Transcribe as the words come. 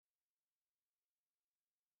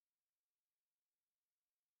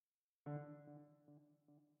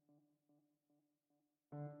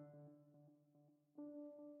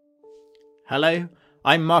Hello,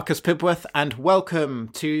 I'm Marcus Pibworth and welcome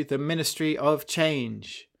to the Ministry of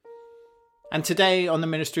Change. And today on the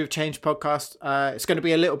Ministry of Change podcast, it's going to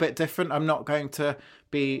be a little bit different. I'm not going to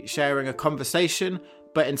be sharing a conversation,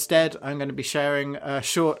 but instead I'm going to be sharing a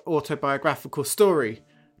short autobiographical story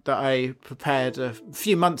that I prepared a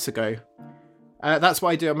few months ago. That's what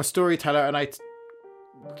I do. I'm a storyteller and I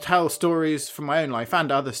tell stories from my own life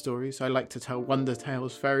and other stories. I like to tell wonder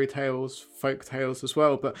tales, fairy tales, folk tales as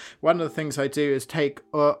well. But one of the things I do is take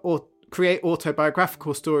or create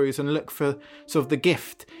autobiographical stories and look for sort of the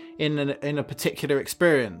gift in a particular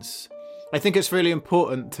experience. I think it's really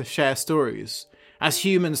important to share stories. As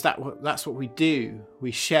humans, that's what we do.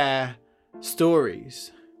 We share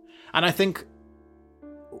stories. And I think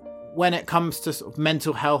when it comes to sort of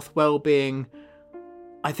mental health, well-being,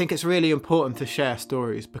 I think it's really important to share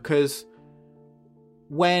stories, because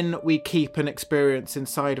when we keep an experience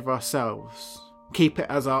inside of ourselves, keep it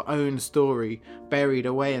as our own story buried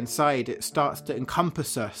away inside, it starts to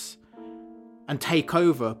encompass us and take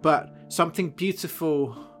over. But something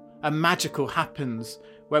beautiful and magical happens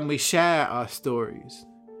when we share our stories.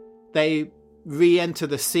 They re-enter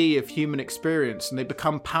the sea of human experience and they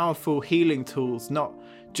become powerful healing tools, not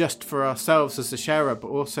just for ourselves as a sharer, but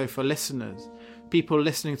also for listeners. People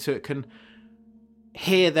listening to it can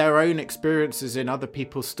hear their own experiences in other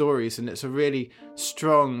people's stories, and it's a really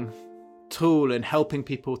strong tool in helping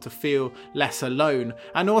people to feel less alone,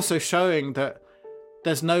 and also showing that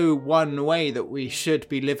there's no one way that we should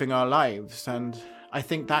be living our lives. And I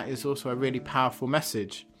think that is also a really powerful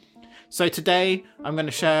message. So today I'm going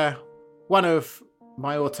to share one of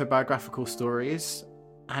my autobiographical stories,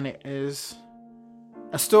 and it is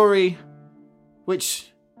a story which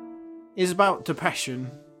is about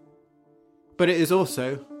depression, but it is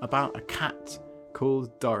also about a cat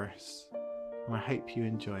called Doris, and I hope you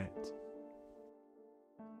enjoy it.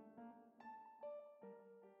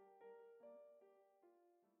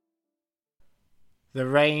 The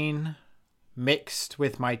rain mixed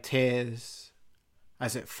with my tears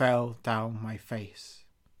as it fell down my face.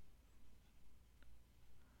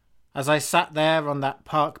 As I sat there on that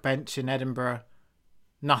park bench in Edinburgh,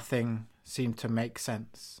 nothing seemed to make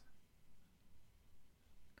sense.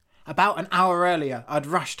 About an hour earlier, I'd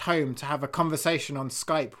rushed home to have a conversation on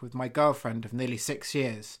Skype with my girlfriend of nearly 6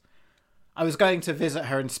 years. I was going to visit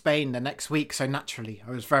her in Spain the next week, so naturally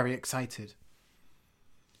I was very excited.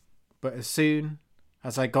 But as soon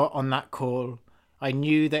as I got on that call, I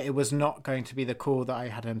knew that it was not going to be the call that I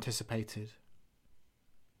had anticipated.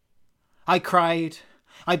 I cried,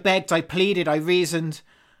 I begged, I pleaded, I reasoned.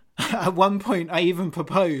 At one point I even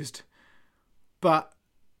proposed. But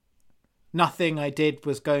nothing I did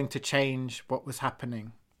was going to change what was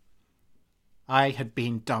happening. I had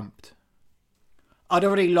been dumped. I'd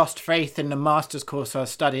already lost faith in the master's course I was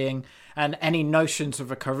studying and any notions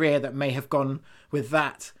of a career that may have gone with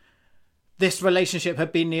that. This relationship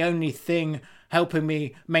had been the only thing helping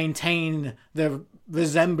me maintain the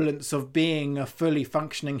resemblance of being a fully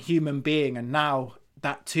functioning human being, and now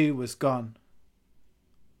that too was gone.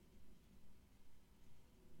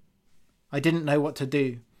 I didn't know what to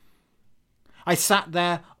do. I sat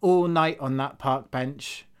there all night on that park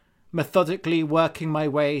bench, methodically working my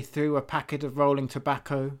way through a packet of rolling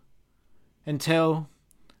tobacco, until,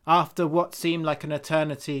 after what seemed like an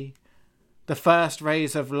eternity, the first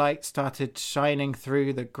rays of light started shining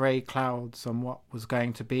through the grey clouds on what was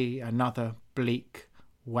going to be another bleak,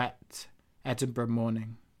 wet Edinburgh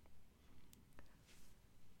morning.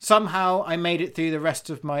 Somehow I made it through the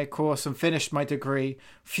rest of my course and finished my degree,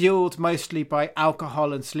 fueled mostly by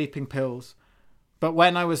alcohol and sleeping pills. But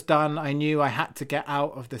when I was done, I knew I had to get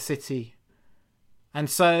out of the city.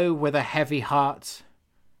 And so, with a heavy heart,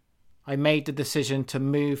 I made the decision to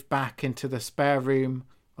move back into the spare room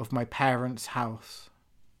of my parents' house.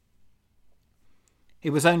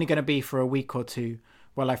 It was only going to be for a week or two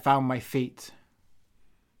while I found my feet.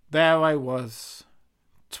 There I was,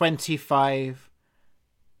 25,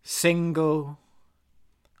 single,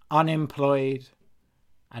 unemployed,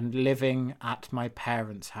 and living at my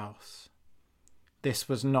parents' house. This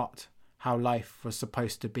was not how life was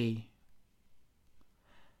supposed to be.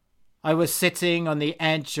 I was sitting on the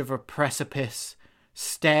edge of a precipice,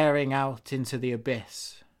 staring out into the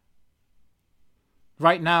abyss.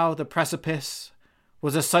 Right now, the precipice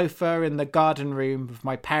was a sofa in the garden room of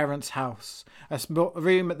my parents' house, a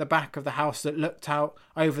room at the back of the house that looked out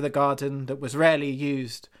over the garden that was rarely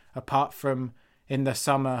used, apart from in the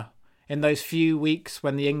summer, in those few weeks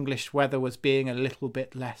when the English weather was being a little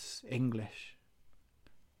bit less English.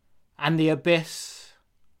 And the abyss,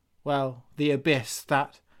 well, the abyss,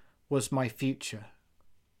 that was my future.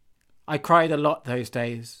 I cried a lot those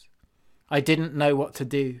days. I didn't know what to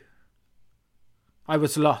do. I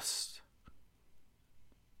was lost.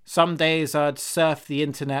 Some days I'd surf the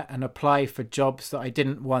internet and apply for jobs that I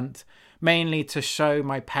didn't want, mainly to show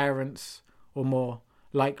my parents, or more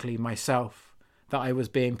likely myself, that I was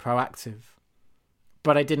being proactive.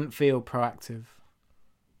 But I didn't feel proactive.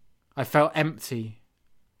 I felt empty.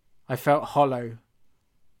 I felt hollow.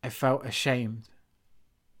 I felt ashamed.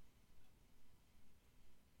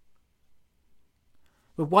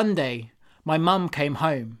 But one day, my mum came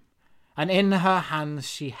home, and in her hands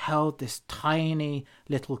she held this tiny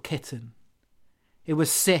little kitten. It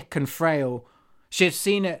was sick and frail. She had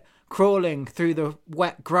seen it crawling through the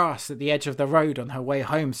wet grass at the edge of the road on her way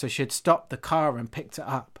home, so she had stopped the car and picked it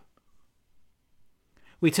up.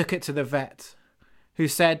 We took it to the vet, who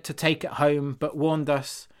said to take it home but warned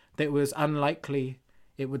us that it was unlikely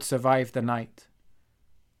it would survive the night.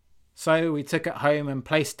 So we took it home and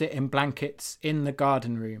placed it in blankets in the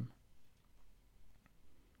garden room.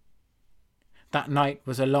 That night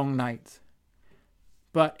was a long night,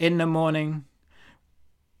 but in the morning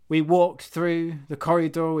we walked through the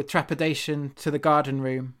corridor with trepidation to the garden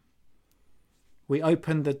room. We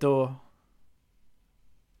opened the door,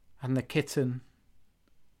 and the kitten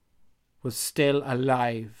was still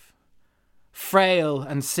alive. Frail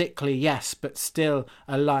and sickly, yes, but still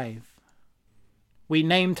alive. We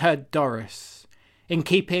named her Doris, in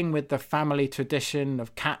keeping with the family tradition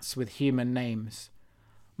of cats with human names.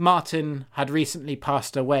 Martin had recently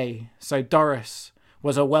passed away, so Doris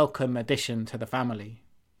was a welcome addition to the family.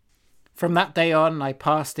 From that day on, I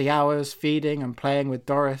passed the hours feeding and playing with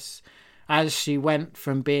Doris as she went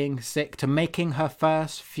from being sick to making her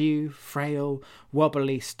first few frail,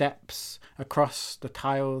 wobbly steps across the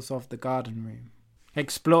tiles of the garden room,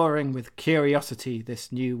 exploring with curiosity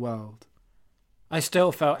this new world. I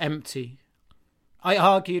still felt empty. I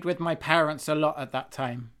argued with my parents a lot at that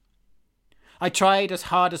time. I tried as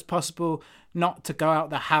hard as possible not to go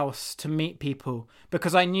out the house to meet people,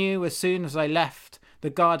 because I knew as soon as I left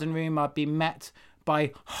the garden room I'd be met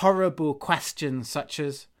by horrible questions such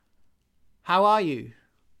as, "How are you?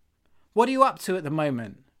 What are you up to at the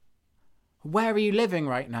moment? Where are you living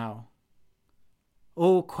right now?"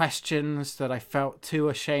 All questions that I felt too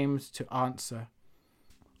ashamed to answer.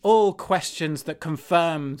 All questions that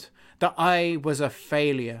confirmed that I was a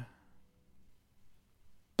failure.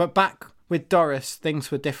 But back with Doris, things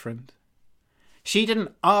were different. She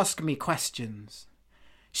didn't ask me questions.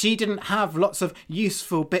 She didn't have lots of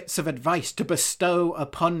useful bits of advice to bestow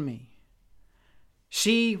upon me.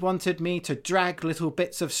 She wanted me to drag little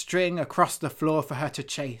bits of string across the floor for her to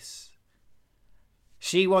chase.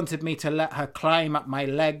 She wanted me to let her climb up my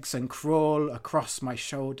legs and crawl across my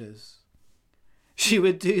shoulders. She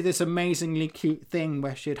would do this amazingly cute thing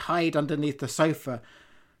where she'd hide underneath the sofa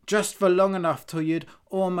just for long enough till you'd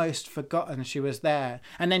almost forgotten she was there,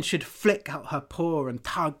 and then she'd flick out her paw and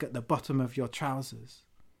tug at the bottom of your trousers.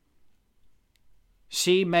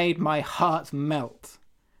 She made my heart melt.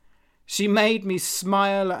 She made me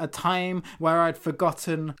smile at a time where I'd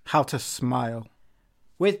forgotten how to smile.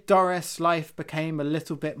 With Doris, life became a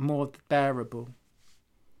little bit more bearable.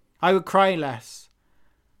 I would cry less.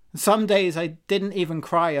 Some days I didn't even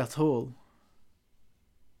cry at all.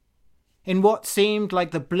 In what seemed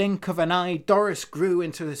like the blink of an eye, Doris grew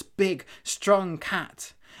into this big, strong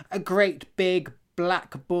cat, a great big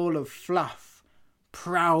black ball of fluff,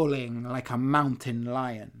 prowling like a mountain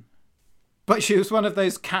lion. But she was one of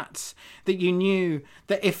those cats that you knew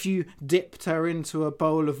that if you dipped her into a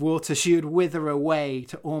bowl of water, she would wither away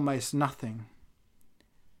to almost nothing.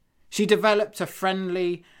 She developed a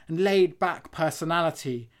friendly and laid-back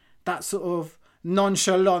personality, that sort of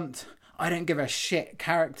nonchalant, I don't give a shit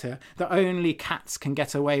character that only cats can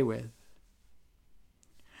get away with.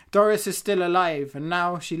 Doris is still alive, and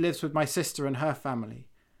now she lives with my sister and her family.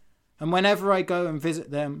 And whenever I go and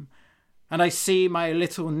visit them, and I see my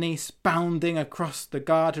little niece bounding across the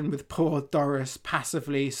garden with poor Doris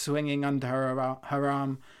passively swinging under her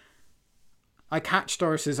arm, I catch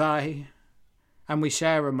Doris's eye, and we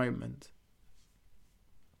share a moment.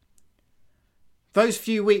 Those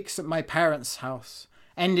few weeks at my parents' house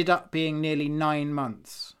ended up being nearly 9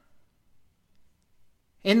 months.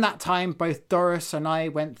 In that time, both Doris and I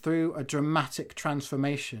went through a dramatic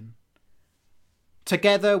transformation.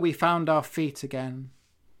 Together we found our feet again,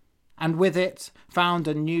 and with it found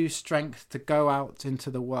a new strength to go out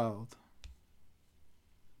into the world.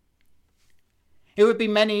 It would be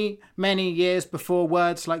many, many years before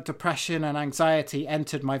words like depression and anxiety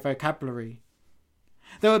entered my vocabulary.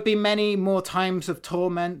 There would be many more times of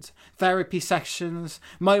torment, therapy sessions,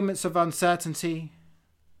 moments of uncertainty.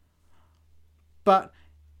 But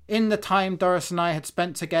In the time Doris and I had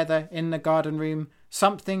spent together in the garden room,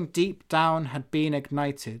 something deep down had been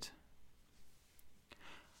ignited.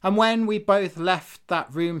 And when we both left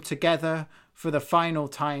that room together for the final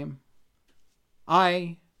time,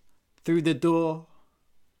 I through the door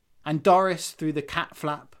and Doris through the cat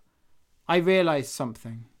flap, I realised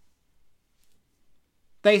something.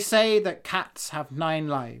 They say that cats have 9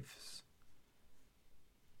 lives.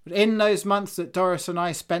 But in those months that Doris and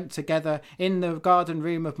I spent together in the garden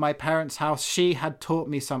room of my parents' house, she had taught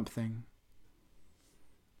me something.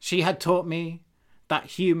 She had taught me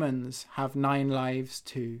that humans have 9 lives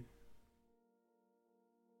too.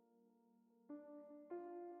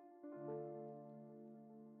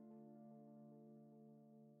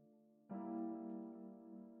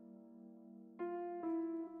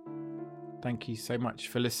 Thank you so much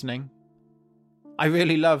for listening. I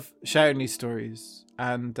really love sharing these stories,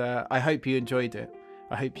 and I hope you enjoyed it.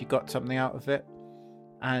 I hope you got something out of it.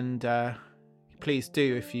 And please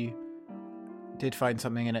do, if you did find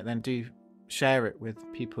something in it, then do share it with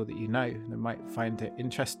people that you know that might find it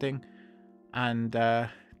interesting. And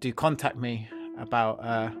do contact me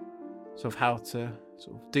about sort of how to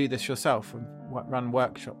sort of do this yourself and run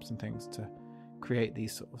workshops and things to create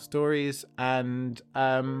these sort of stories. And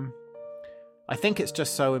I think it's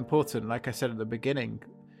just so important, like I said at the beginning.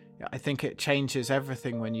 I think it changes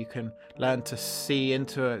everything when you can learn to see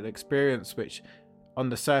into an experience which on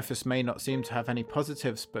the surface may not seem to have any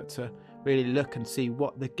positives, but to really look and see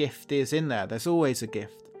what the gift is in there. There's always a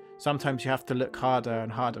gift. Sometimes you have to look harder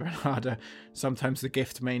and harder and harder. Sometimes the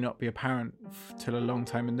gift may not be apparent till a long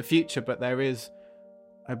time in the future, but there is,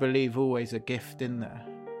 I believe, always a gift in there.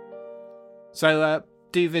 So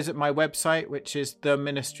do visit my website, which is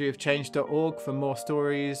theministryofchange.org, for more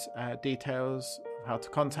stories, details of how to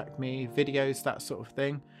contact me, videos, that sort of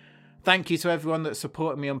thing. Thank you to everyone that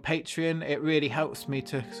supported me on Patreon. It really helps me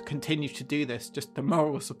to continue to do this. Just the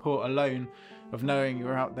moral support alone of knowing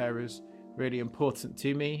you're out there is really important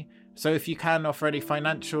to me. So if you can offer any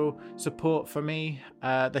financial support for me,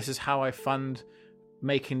 this is how I fund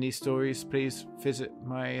making these stories. Please visit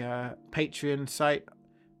my Patreon site,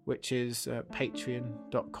 which is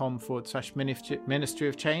patreon.com/Ministry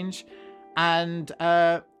of Change. And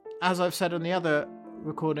as I've said on the other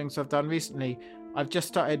recordings I've done recently, I've just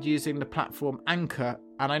started using the platform Anchor,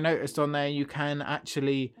 and I noticed on there you can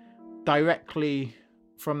actually directly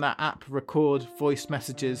from that app record voice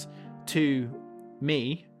messages to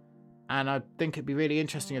me. And I think it'd be really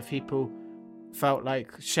interesting if people felt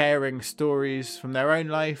like sharing stories from their own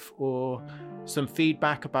life or some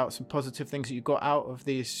feedback about some positive things that you got out of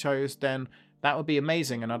these shows. Then that would be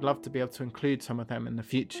amazing, and I'd love to be able to include some of them in the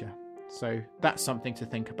future. So that's something to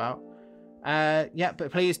think about.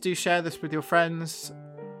 But please do share this with your friends.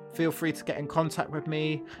 Feel free to get in contact with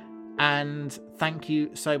me, and thank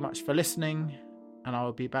you so much for listening, and I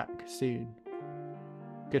will be back soon.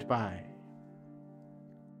 Goodbye.